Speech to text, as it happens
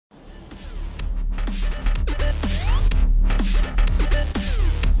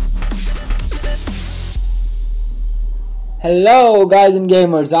Hello guys and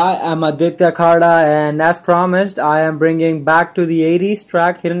gamers, I am Aditya and as promised I am bringing back to the 80s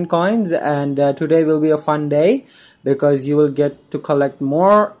track Hidden Coins, and today will be a fun day because you will get to collect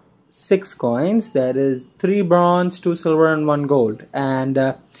more 6 coins, that is 3 bronze, 2 silver and 1 gold. And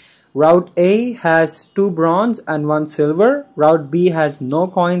Route A has 2 bronze and 1 silver, Route B has no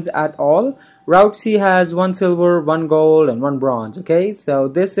coins at all, Route C has 1 silver, 1 gold and 1 bronze. Okay, so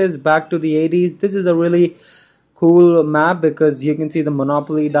this is back to the 80s. This is a really cool map because you can see the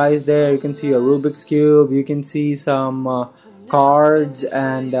Monopoly dice there, you can see a Rubik's Cube, you can see some cards,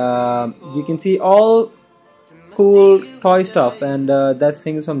 and you can see all cool toy stuff, and that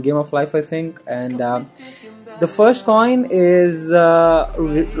thing is from Game of Life, I think. And the first coin is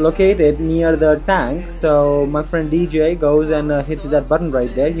located near the tank, so my friend DJ goes and hits that button right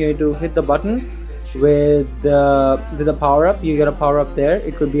there. You need to hit the button with the power up. You get a power up there.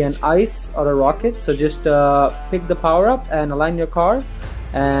 It could be an ice or a rocket, so just pick the power up and align your car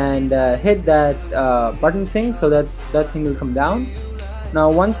and hit that button thing so that thing will come down.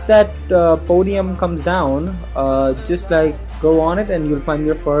 Now once that podium comes down, just like go on it and you'll find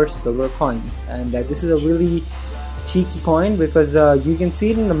your first silver coin. And this is a really cheeky coin because you can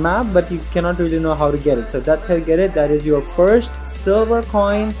see it in the map but you cannot really know how to get it. So that's how you get it. That is your first silver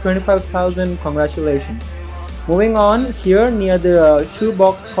coin, 25,000. Congratulations. Moving on, here near the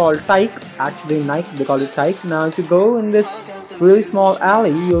shoebox called Tyke, actually Nike they call it Tyke. Now if you go in this really small alley,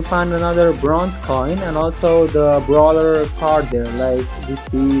 you'll find another bronze coin and also the brawler card there, like the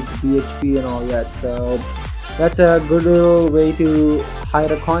speed, BHP and all that. So that's a good little way to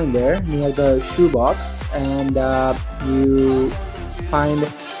hide a coin there near the shoebox, and you find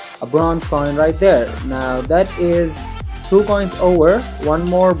a bronze coin right there. Now that is 2 coins over, 1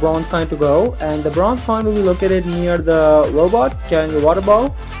 more bronze coin to go, and the bronze coin will be located near the robot carrying the water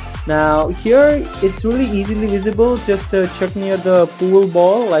ball. Now here it's really easily visible. Just check near the pool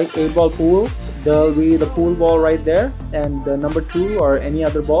ball, like 8-ball pool. There'll be the pool ball right there, and the number 2 or any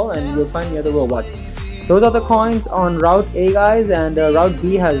other ball, and you'll find near the robot. Those are the coins on Route A, guys, and Route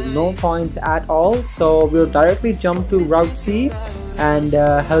B has no coins at all. So we'll directly jump to Route C and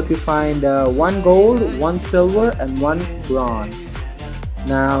help you find 1 gold, 1 silver and 1 bronze.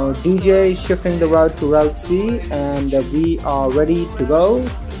 Now DJ is shifting the route to Route C, and we are ready to go.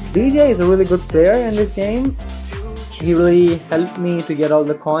 DJ is a really good player in this game. He really helped me to get all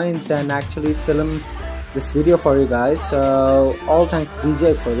the coins and actually film this video for you guys. So all thanks to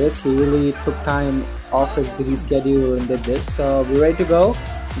DJ for this. He really took time off his busy schedule and did this. So we're ready to go.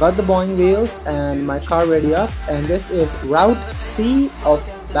 Got the Boeing wheels and my car ready up, and this is Route C of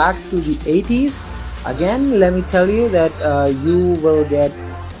Back to the 80s. Again, let me tell you that you will get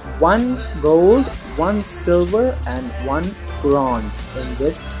 1 gold, 1 silver and 1 bronze in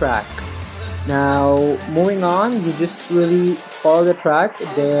this track. Now moving on, you just really follow the track.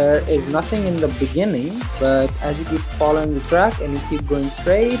 There is nothing in the beginning, but as you keep following the track and you keep going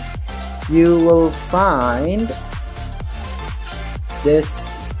straight, you will find this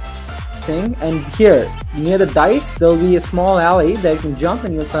thing, and here near the dice there will be a small alley that you can jump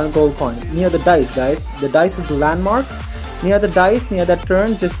and you'll find a gold coin. Near the dice, guys, the dice is the landmark. Near the dice, near that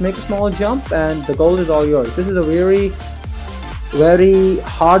turn, just make a small jump and the gold is all yours. This is a very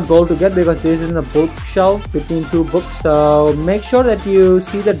hard goal to get because this is in a bookshelf between 2 books, so make sure that you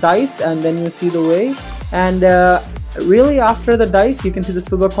see the dice and then you see the way. And really after the dice you can see the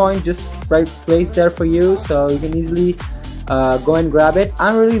silver coin just right placed there for you, so you can easily go and grab it.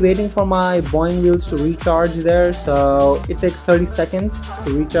 I'm really waiting for my Boeing wheels to recharge there, so it takes 30 seconds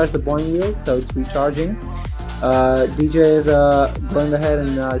to recharge the Boeing wheels, so it's recharging. DJ is going ahead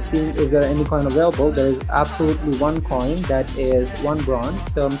and seeing if there are any coin available. There is absolutely 1 coin, that is 1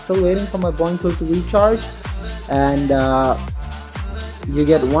 bronze. So I'm still waiting for my Boeing wheel to recharge, and you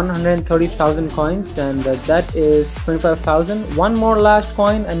get 130,000 coins, and that is 25,000. 1 more last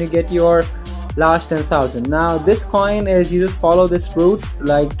coin and you get your last 10,000. Now this coin is, you just follow this route,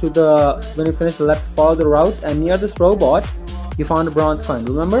 like to the, when you finish the left, follow the route, and near this robot you found a bronze coin,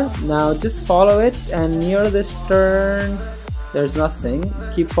 remember? Now just follow it, and near this turn there's nothing.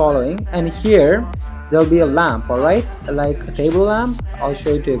 Keep following, and here there'll be a lamp, alright, like a table lamp. I'll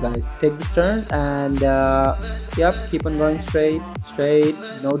show it to you guys. Take this turn and yep, keep on going straight,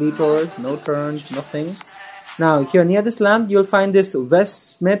 no detours, no turns, nothing. Now here near this lamp you'll find this Wes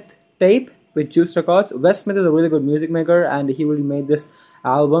Smith tape with Juice Records. Wes Smith is a really good music maker and he really made this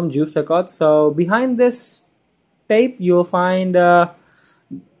album, Juice Records. So behind this tape you'll find the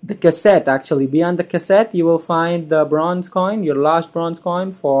cassette. Actually behind the cassette you will find the bronze coin, your last bronze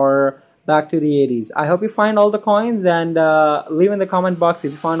coin for Back to the 80s. I hope you find all the coins, and leave in the comment box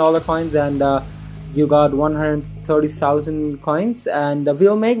if you find all the coins, and you got 130,000 coins, and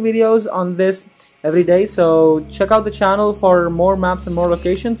we'll make videos on this every day, so check out the channel for more maps and more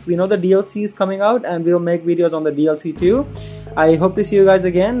locations. We know the DLC is coming out, and we'll make videos on the DLC too. I hope to see you guys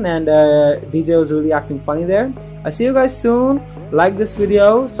again, and DJ was really acting funny there. I see you guys soon. Like this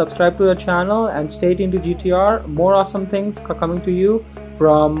video, subscribe to the channel, and stay tuned to GTR. More awesome things coming to you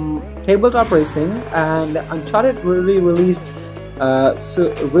from tabletop racing, and Uncharted really released,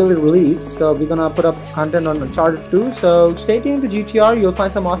 so we're gonna put up content on Uncharted 2. So stay tuned to GTR, you'll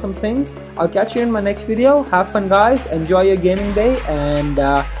find some awesome things. I'll catch you in my next video. Have fun guys, enjoy your gaming day, and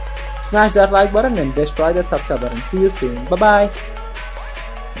smash that like button and destroy that subscribe button. See you soon. Bye bye.